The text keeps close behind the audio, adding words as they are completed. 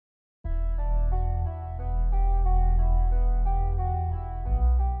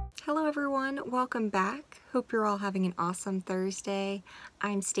Hello everyone, welcome back. Hope you're all having an awesome Thursday.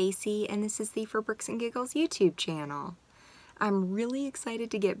 I'm Stacy and this is the For Bricks and Giggles YouTube channel. I'm really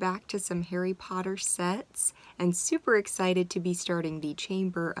excited to get back to some Harry Potter sets and super excited to be starting the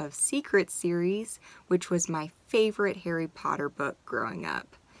Chamber of Secrets series, which was my favorite Harry Potter book growing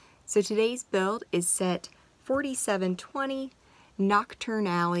up. So today's build is set 4720 Knockturn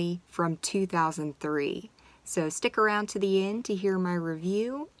Alley from 2003. So stick around to the end to hear my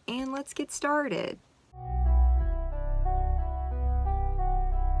review, and let's get started.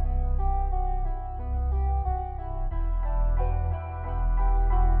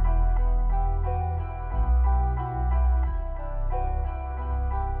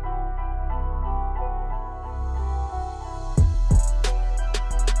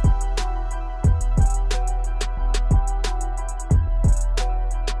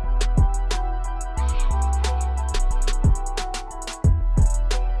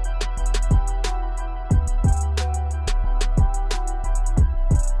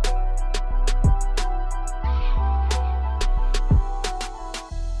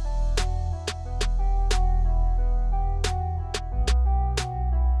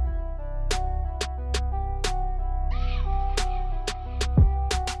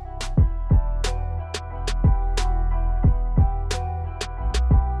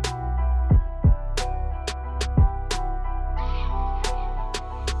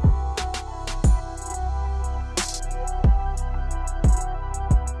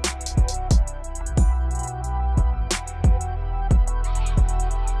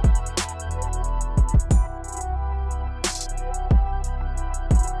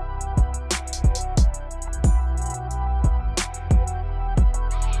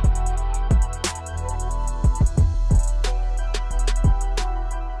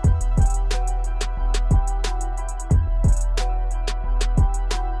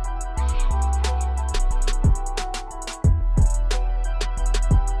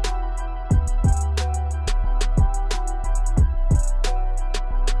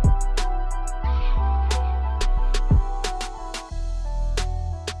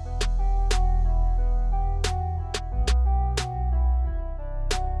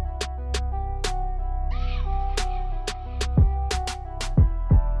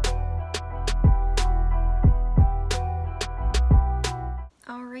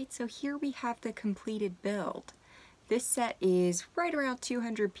 So here we have the completed build. This set is right around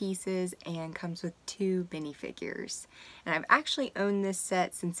 200 pieces and comes with 2 minifigures. And I've actually owned this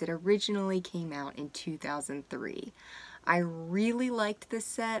set since it originally came out in 2003. I really liked this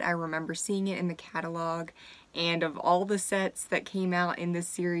set. I remember seeing it in the catalog, and of all the sets that came out in this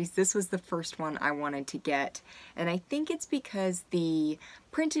series, this was the first one I wanted to get. And I think it's because the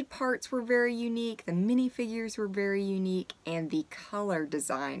printed parts were very unique, the minifigures were very unique, and the color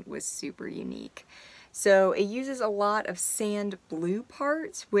design was super unique. So it uses a lot of sand blue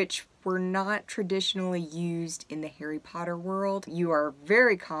parts, which were not traditionally used in the Harry Potter world. You are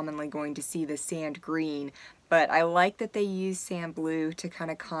very commonly going to see the sand green, but I like that they use sand blue to kind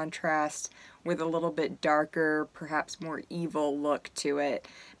of contrast with a little bit darker, perhaps more evil look to it,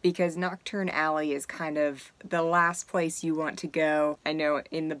 because Knockturn Alley is kind of the last place you want to go. I know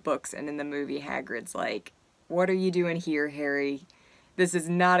in the books and in the movie, Hagrid's like, "What are you doing here, Harry? This is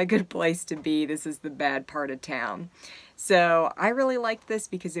not a good place to be. This is the bad part of town." So I really liked this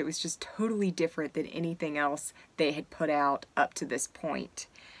because it was just totally different than anything else they had put out up to this point.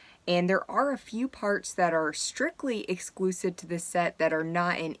 And there are a few parts that are strictly exclusive to this set that are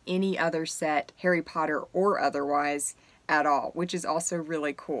not in any other set, Harry Potter or otherwise, at all, which is also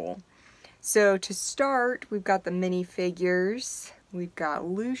really cool. So to start, we've got the minifigures. We've got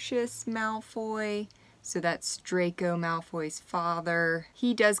Lucius Malfoy. So that's Draco Malfoy's father.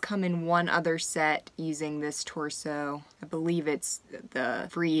 He does come in one other set using this torso. I believe it's the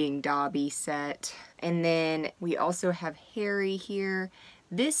Freeing Dobby set. And then we also have Harry here.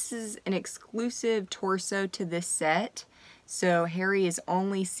 This is an exclusive torso to this set. So Harry is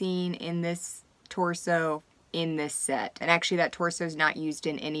only seen in this torso in this set. And actually that torso is not used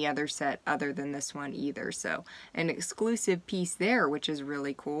in any other set other than this one either. So an exclusive piece there, which is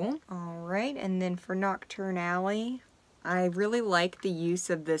really cool. Alright, and then for Knockturn Alley, I really like the use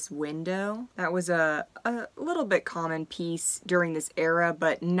of this window. That was a little bit common piece during this era,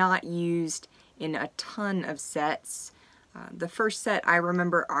 but not used in a ton of sets. The first set I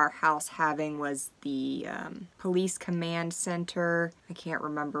remember our house having was the Police Command Center. I can't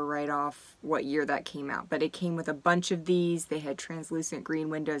remember right off what year that came out, but it came with a bunch of these. They had translucent green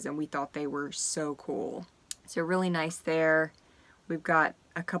windows and we thought they were so cool. So really nice there. We've got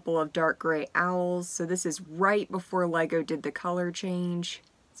a couple of dark gray owls. So this is right before LEGO did the color change.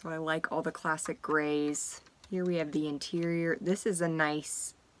 So I like all the classic grays. Here we have the interior. This is a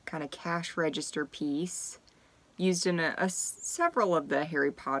nice kind of cash register piece used in several of the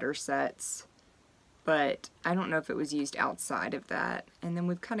Harry Potter sets, but I don't know if it was used outside of that. And then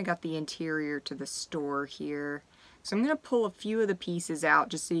we've kind of got the interior to the store here. So I'm going to pull a few of the pieces out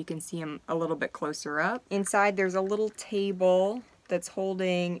just so you can see them a little bit closer up. Inside there's a little table that's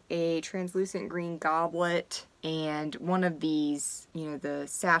holding a translucent green goblet and one of these, you know, the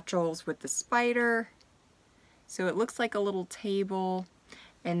satchels with the spider. So it looks like a little table,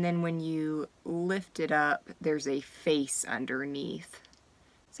 and then when you lift it up, there's a face underneath.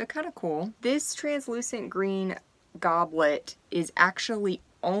 So kind of cool. This translucent green goblet is actually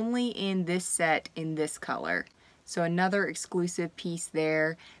only in this set in this color. So another exclusive piece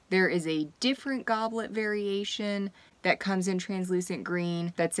there. There is a different goblet variation that comes in translucent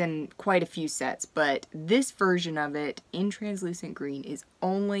green that's in quite a few sets, but this version of it in translucent green is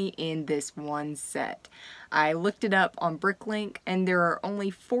only in this one set. I looked it up on BrickLink and there are only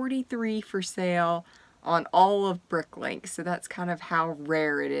 43 for sale on all of BrickLink, so that's kind of how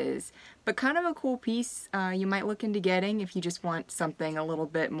rare it is. But kind of a cool piece you might look into getting if you just want something a little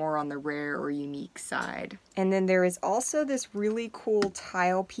bit more on the rare or unique side. And then there is also this really cool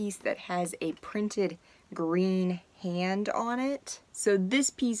tile piece that has a printed green hand on it. So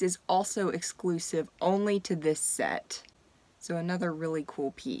this piece is also exclusive only to this set. So another really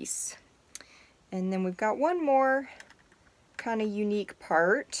cool piece. And then we've got one more kind of unique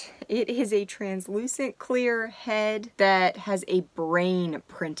part. It is a translucent clear head that has a brain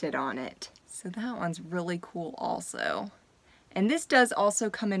printed on it. So that one's really cool also. And this does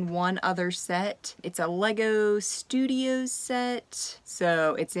also come in one other set. It's a Lego Studios set.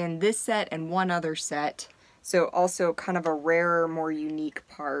 So it's in this set and one other set. So also kind of a rarer, more unique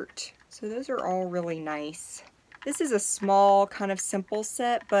part. So those are all really nice. This is a small, kind of simple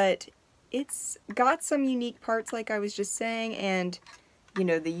set, but it's got some unique parts like I was just saying, and you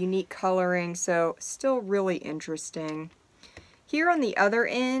know, the unique coloring, so still really interesting. Here on the other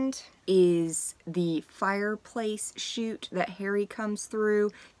end is the fireplace chute that Harry comes through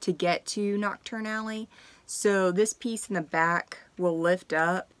to get to Knockturn Alley. So this piece in the back will lift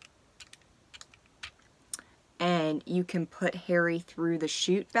up and you can put Harry through the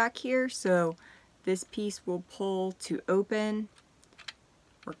chute back here. So this piece will pull to open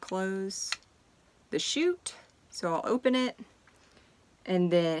or close the chute. So I'll open it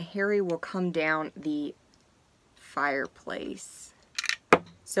and then Harry will come down the fireplace.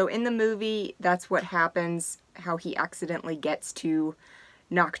 So in the movie, that's what happens. How he accidentally gets to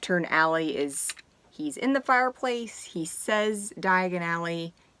Knockturn Alley is he's in the fireplace, he says Diagon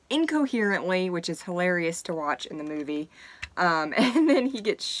Alley incoherently, which is hilarious to watch in the movie, and then he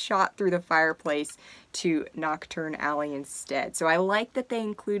gets shot through the fireplace to Knockturn Alley instead. So I like that they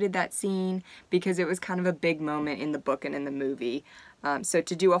included that scene because it was kind of a big moment in the book and in the movie. So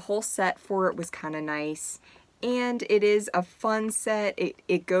to do a whole set for it was kind of nice. And it is a fun set.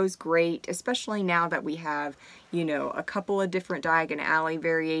 It goes great, especially now that we have, you know, a couple of different Diagon Alley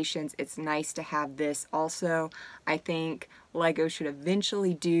variations. It's nice to have this also. I think Lego should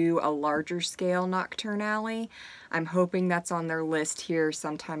eventually do a larger scale Knockturn Alley. I'm hoping that's on their list here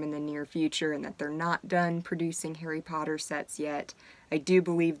sometime in the near future and that they're not done producing Harry Potter sets yet. I do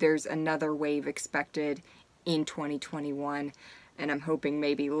believe there's another wave expected in 2021. And I'm hoping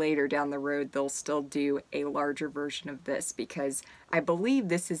maybe later down the road they'll still do a larger version of this because I believe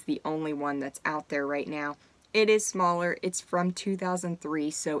this is the only one that's out there right now. It is smaller, it's from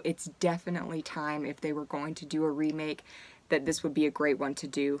 2003, so it's definitely time if they were going to do a remake that this would be a great one to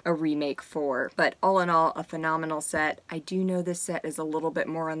do a remake for. But all in all, a phenomenal set. I do know this set is a little bit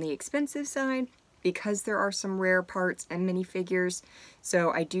more on the expensive side because there are some rare parts and minifigures, so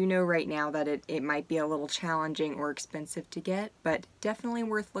I do know right now that it might be a little challenging or expensive to get, but definitely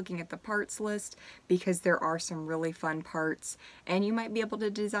worth looking at the parts list because there are some really fun parts, and you might be able to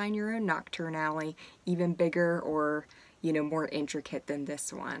design your own Knockturn Alley even bigger or, you know, more intricate than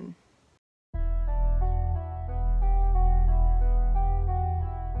this one.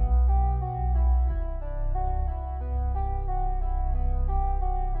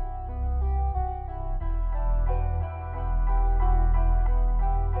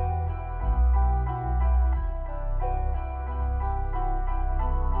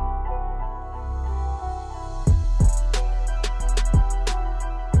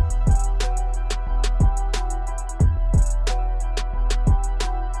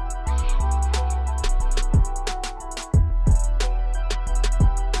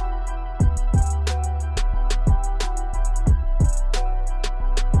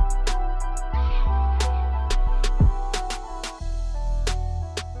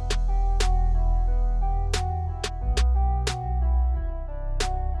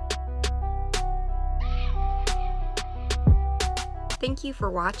 Thank you for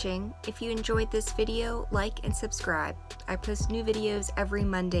watching. If you enjoyed this video, like and subscribe. I post new videos every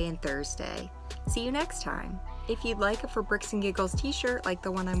Monday and Thursday. See you next time. If you'd like a For Bricks and Giggles t-shirt like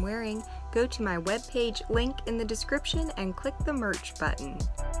the one I'm wearing, go to my webpage, link in the description, and click the merch button.